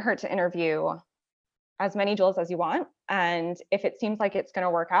 It doesn't hurt to interview as many doulas as you want. And if it seems like it's going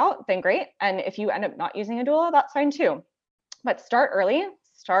to work out, then great. And if you end up not using a doula, that's fine too. But start early,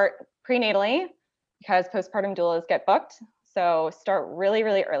 start prenatally, because postpartum doulas get booked. So start really,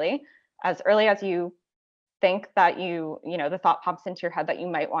 really early as you think that the thought pops into your head that you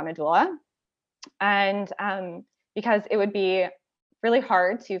might want a doula. And because it would be really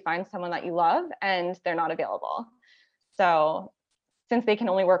hard to find someone that you love and they're not available. So since they can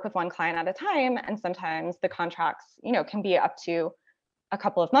only work with one client at a time, and sometimes the contracts, can be up to a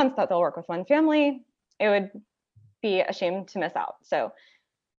couple of months that they'll work with one family, it would be a shame to miss out. So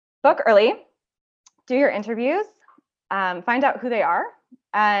book early, do your interviews, find out who they are,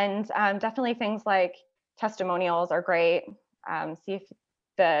 and definitely things like testimonials are great. See if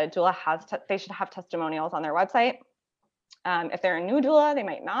the doula they should have testimonials on their website. If they're a new doula, they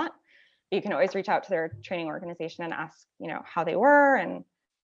might not. You can always reach out to their training organization and ask, how they were and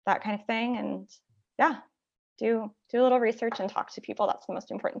that kind of thing. And yeah, do a little research and talk to people. That's the most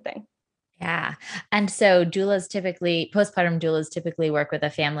important thing. Yeah. And so postpartum doulas typically work with a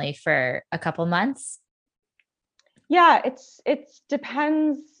family for a couple months. Yeah, it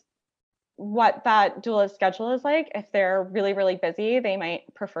depends what that doula's schedule is like. If they're really, really busy, they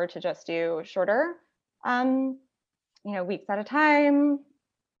might prefer to just do shorter, weeks at a time.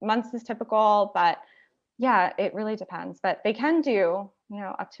 Months is typical, but yeah, it really depends. But they can do,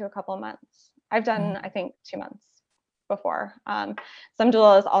 up to a couple of months. I've done, I think, 2 months before. Some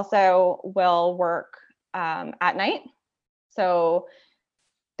doulas also will work at night. So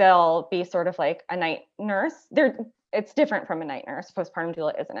they'll be sort of like a night nurse. It's different from a night nurse. Postpartum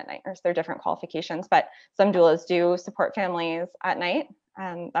doula isn't a night nurse. They're different qualifications, but some doulas do support families at night.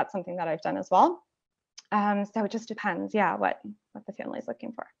 And that's something that I've done as well. So it just depends, what the family is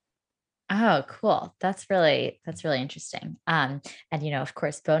looking for. Oh, cool. That's really interesting. And of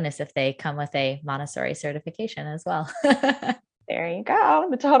course, bonus if they come with a Montessori certification as well. There you go.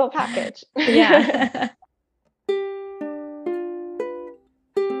 The total package. Yeah.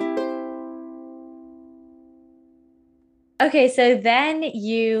 Okay, so then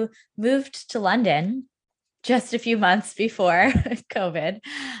you moved to London just a few months before COVID.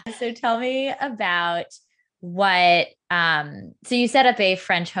 So tell me about so you set up a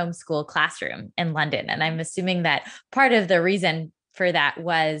French homeschool classroom in London, and I'm assuming that part of the reason for that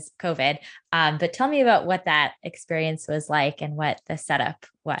was COVID. But tell me about what that experience was like and what the setup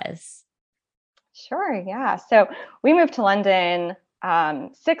was. Sure, yeah. So we moved to London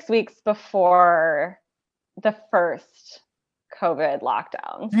 6 weeks before the first COVID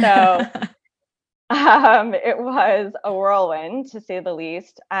lockdown. So it was a whirlwind, to say the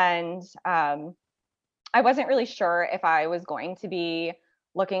least. And I wasn't really sure if I was going to be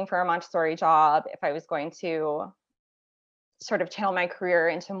looking for a Montessori job, if I was going to sort of channel my career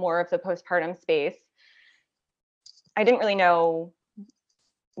into more of the postpartum space. I didn't really know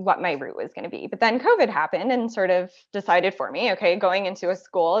what my route was going to be. But then COVID happened and sort of decided for me, okay, going into a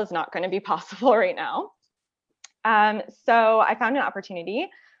school is not going to be possible right now. So I found an opportunity.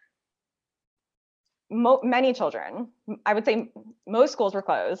 Many children, I would say most schools were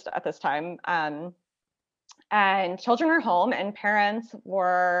closed at this time. And children are home and parents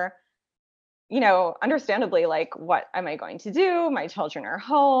were, understandably like, what am I going to do? My children are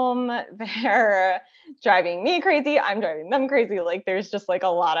home. They're driving me crazy. I'm driving them crazy. Like there's just like a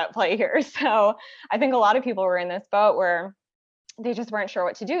lot at play here. So I think a lot of people were in this boat where they just weren't sure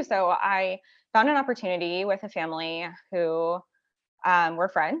what to do. So I found an opportunity with a family who were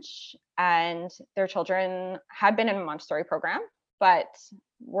French, and their children had been in a Montessori program, but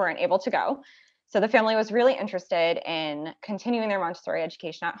weren't able to go. So the family was really interested in continuing their Montessori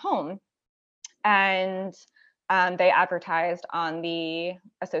education at home. And they advertised on the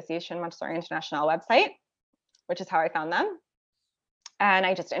Association Montessori International website, which is how I found them. And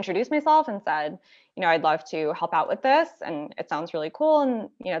I just introduced myself and said, I'd love to help out with this. And it sounds really cool.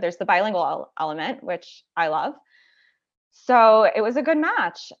 And, there's the bilingual element, which I love. So it was a good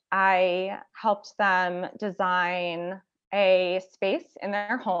match. I helped them design a space in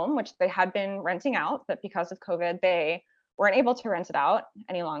their home, which they had been renting out, but because of COVID, they weren't able to rent it out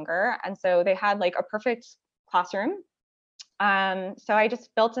any longer. And so they had like a perfect classroom. So I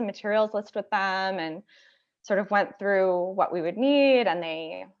just built a materials list with them and sort of went through what we would need, and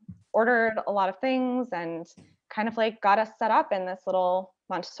they ordered a lot of things and kind of like got us set up in this little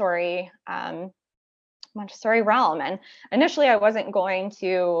Montessori realm. And initially I wasn't going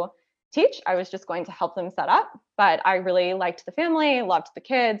to teach, I was just going to help them set up, but I really liked the family, loved the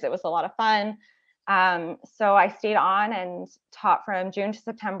kids. It was a lot of fun. So I stayed on and taught from June to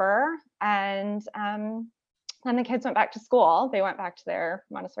September, and then the kids went back to school. They went back to their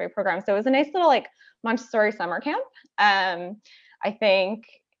Montessori program. So it was a nice little like Montessori summer camp. I think,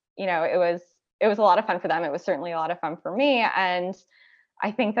 it was a lot of fun for them. It was certainly a lot of fun for me. And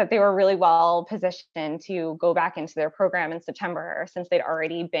I think that they were really well positioned to go back into their program in September, since they'd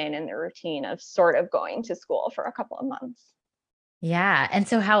already been in the routine of sort of going to school for a couple of months. Yeah. And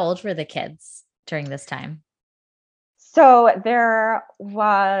so how old were the kids during this time? So there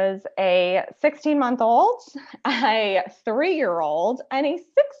was a 16-month-old, a 3-year-old, and a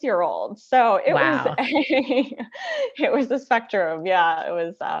 6-year-old. So it Wow. it was a spectrum. Yeah,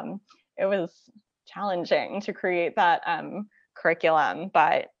 it was challenging to create that curriculum,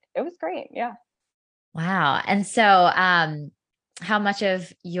 but it was great. Yeah. Wow. And so how much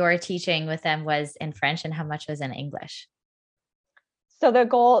of your teaching with them was in French and how much was in English? So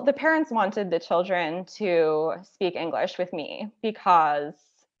the parents wanted the children to speak English with me because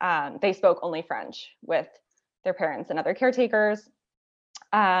they spoke only French with their parents and other caretakers.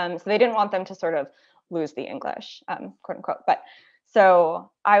 So they didn't want them to sort of lose the English, quote unquote. But so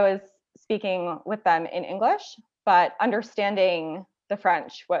I was speaking with them in English, but understanding the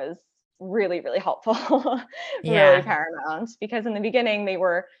French was really, really helpful, really Yeah. paramount, because in the beginning they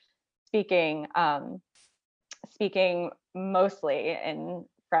were speaking mostly in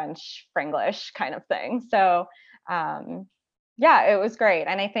French, Franglish kind of thing. So yeah, it was great.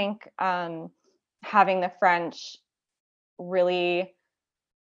 And I think having the French really,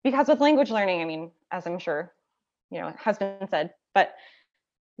 because with language learning, I mean, as I'm sure, has been said, but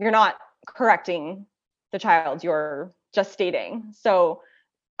you're not correcting the child, you're just stating. So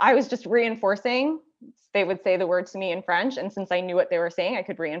I was just reinforcing. They would say the word to me in French, and since I knew what they were saying, I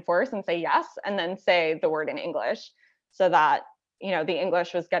could reinforce and say yes, and then say the word in English, so that the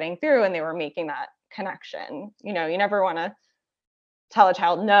English was getting through and they were making that connection. You never want to tell a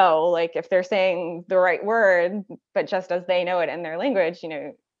child no, like if they're saying the right word, but just as they know it in their language,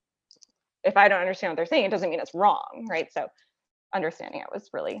 if I don't understand what they're saying, it doesn't mean it's wrong, right? So understanding it was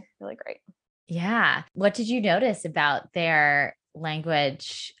really, really great. Yeah. What did you notice about their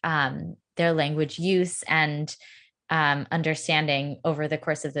language use and understanding over the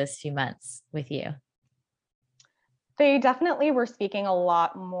course of those few months with you? They definitely were speaking a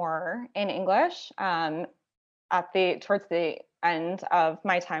lot more in English towards the end of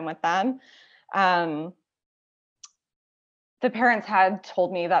my time with them. The parents had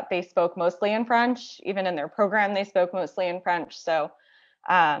told me that they spoke mostly in French. Even in their program, they spoke mostly in French. So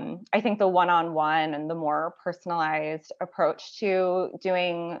I think the one-on-one and the more personalized approach to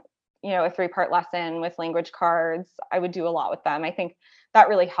doing, a 3-part lesson with language cards, I would do a lot with them. I think that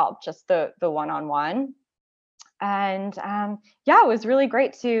really helped, just the one-on-one. And yeah, it was really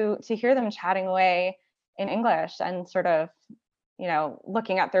great to hear them chatting away in English and sort of,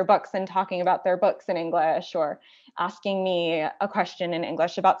 looking at their books and talking about their books in English, or asking me a question in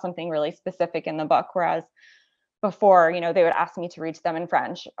English about something really specific in the book. Whereas before, they would ask me to read to them in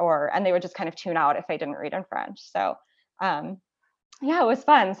French, and they would just kind of tune out if I didn't read in French. So yeah, it was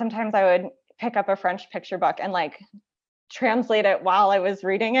fun. Sometimes I would pick up a French picture book and like translate it while I was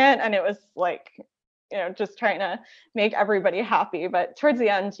reading it. And it was like, just trying to make everybody happy. But towards the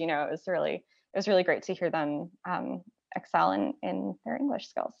end, it was really great to hear them excel in their English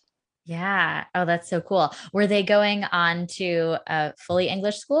skills. Yeah. Oh, that's so cool. Were they going on to a fully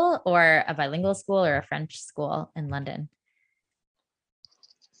English school or a bilingual school or a French school in London?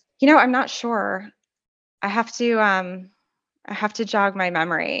 I'm not sure. I have to jog my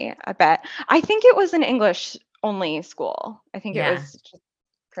memory a bit. I think it was an English only school. I think it Yeah. was just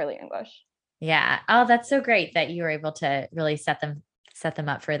purely English. Yeah. Oh, that's so great that you were able to really set them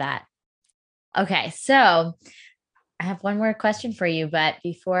up for that. Okay. So I have one more question for you, but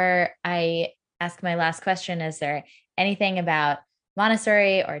before I ask my last question, is there anything about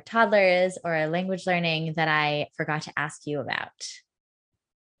Montessori or toddlers or language learning that I forgot to ask you about?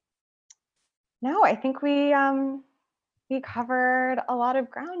 No, I think we covered a lot of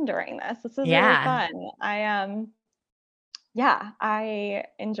ground during this. This was really Yeah. fun. Yeah, I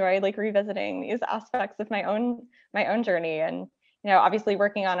enjoyed like revisiting these aspects of my own journey, and obviously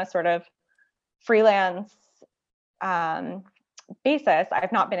working on a sort of freelance um, basis.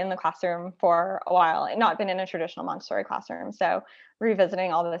 I've not been in the classroom for a while, and not been in a traditional Montessori classroom. So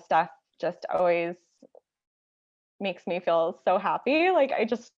revisiting all of this stuff just always makes me feel so happy. Like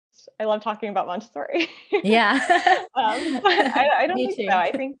I love talking about Montessori. Yeah. But I don't Me think so. too.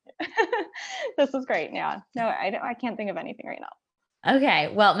 I think this was great. Yeah. No, I can't think of anything right now. Okay.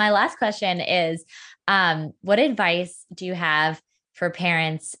 Well, my last question is, what advice do you have for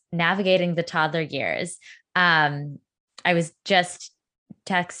parents navigating the toddler years? I was just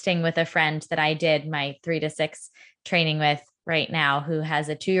texting with a friend that I did my 3 to 6 training with right now, who has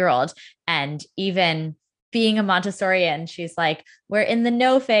a 2-year-old, and even being a Montessorian, she's like, we're in the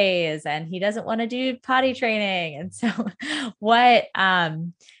no phase and he doesn't want to do potty training. And so what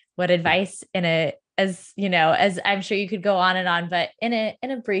advice as I'm sure you could go on and on, but in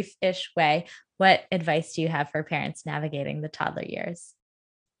a brief-ish way, what advice do you have for parents navigating the toddler years?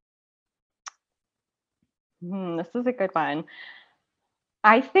 This is a good one.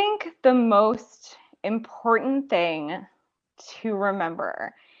 I think the most important thing to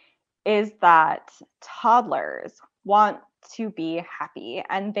remember is that toddlers want to be happy,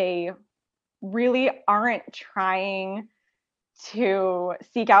 and they really aren't trying to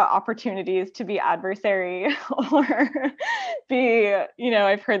seek out opportunities to be adversary or be,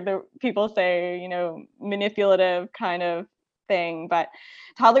 I've heard the people say, manipulative kind of thing, but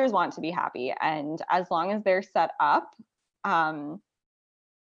toddlers want to be happy. And as long as they're set up um,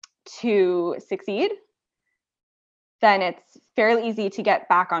 to succeed, then it's fairly easy to get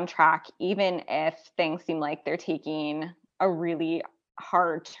back on track, even if things seem like they're taking a really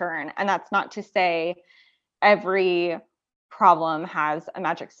hard turn. And that's not to say every problem has a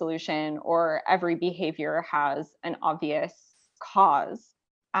magic solution or every behavior has an obvious cause.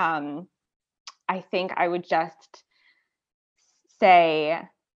 Um, I think I would just say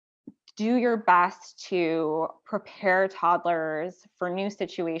do your best to prepare toddlers for new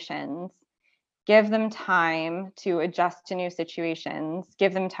situations. Give them time to adjust to new situations,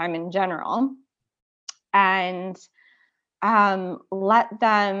 give them time in general, and let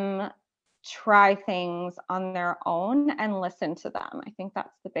them try things on their own and listen to them. I think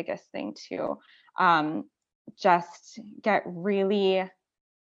that's the biggest thing too. Just get really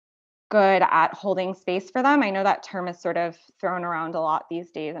good at holding space for them. I know that term is sort of thrown around a lot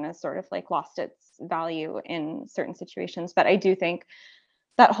these days and has sort of like lost its value in certain situations, but I do think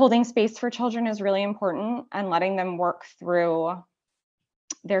that holding space for children is really important, and letting them work through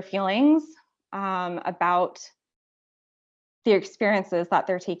their feelings about the experiences that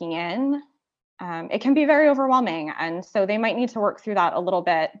they're taking in. It can be very overwhelming. And so they might need to work through that a little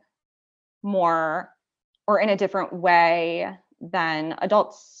bit more or in a different way than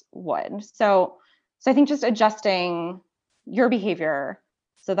adults would. So I think just adjusting your behavior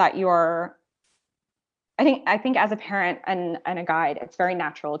so that I think as a parent and a guide, it's very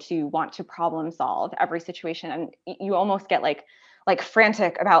natural to want to problem solve every situation. And you almost get like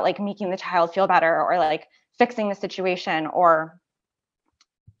frantic about like making the child feel better, or like fixing the situation, or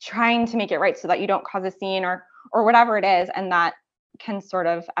trying to make it right so that you don't cause a scene or whatever it is. And that can sort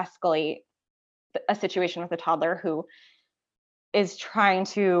of escalate a situation with a toddler who is trying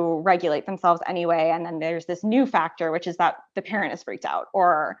to regulate themselves anyway. And then there's this new factor, which is that the parent is freaked out,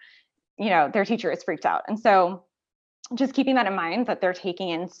 or their teacher is freaked out. And so just keeping that in mind, that they're taking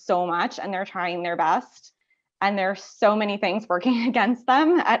in so much and they're trying their best, and there's so many things working against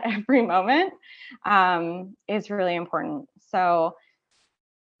them at every moment, is really important. So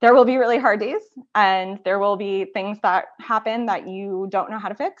there will be really hard days, and there will be things that happen that you don't know how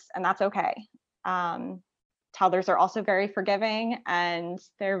to fix, and that's okay. Toddlers are also very forgiving, and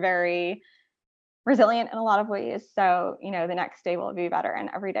they're very resilient in a lot of ways. So, the next day will be better, and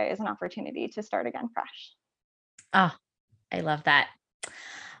every day is an opportunity to start again fresh. Oh, I love that.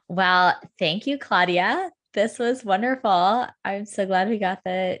 Well, thank you, Claudia. This was wonderful. I'm so glad we got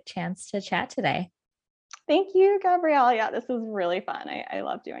the chance to chat today. Thank you, Gabrielle. Yeah, this was really fun. I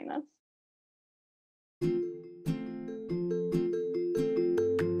love doing this.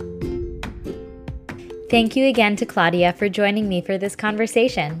 Thank you again to Claudia for joining me for this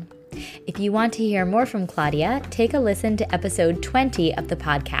conversation. If you want to hear more from Claudia, take a listen to episode 20 of the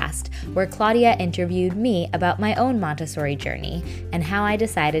podcast, where Claudia interviewed me about my own Montessori journey and how I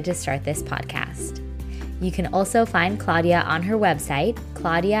decided to start this podcast. You can also find Claudia on her website,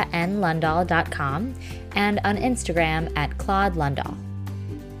 claudianlundahl.com, and on Instagram at claudelundahl.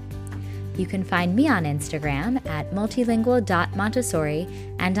 You can find me on Instagram at multilingual.montessori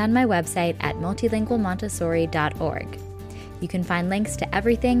and on my website at multilingualmontessori.org. You can find links to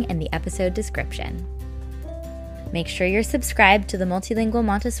everything in the episode description. Make sure you're subscribed to the Multilingual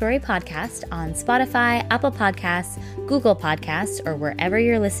Montessori podcast on Spotify, Apple Podcasts, Google Podcasts, or wherever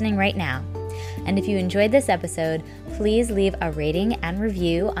you're listening right now. And if you enjoyed this episode, please leave a rating and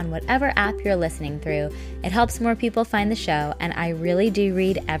review on whatever app you're listening through. It helps more people find the show, and I really do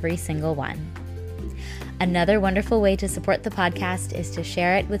read every single one. Another wonderful way to support the podcast is to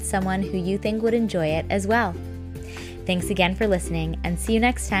share it with someone who you think would enjoy it as well. Thanks again for listening, and see you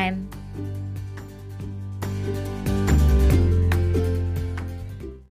next time.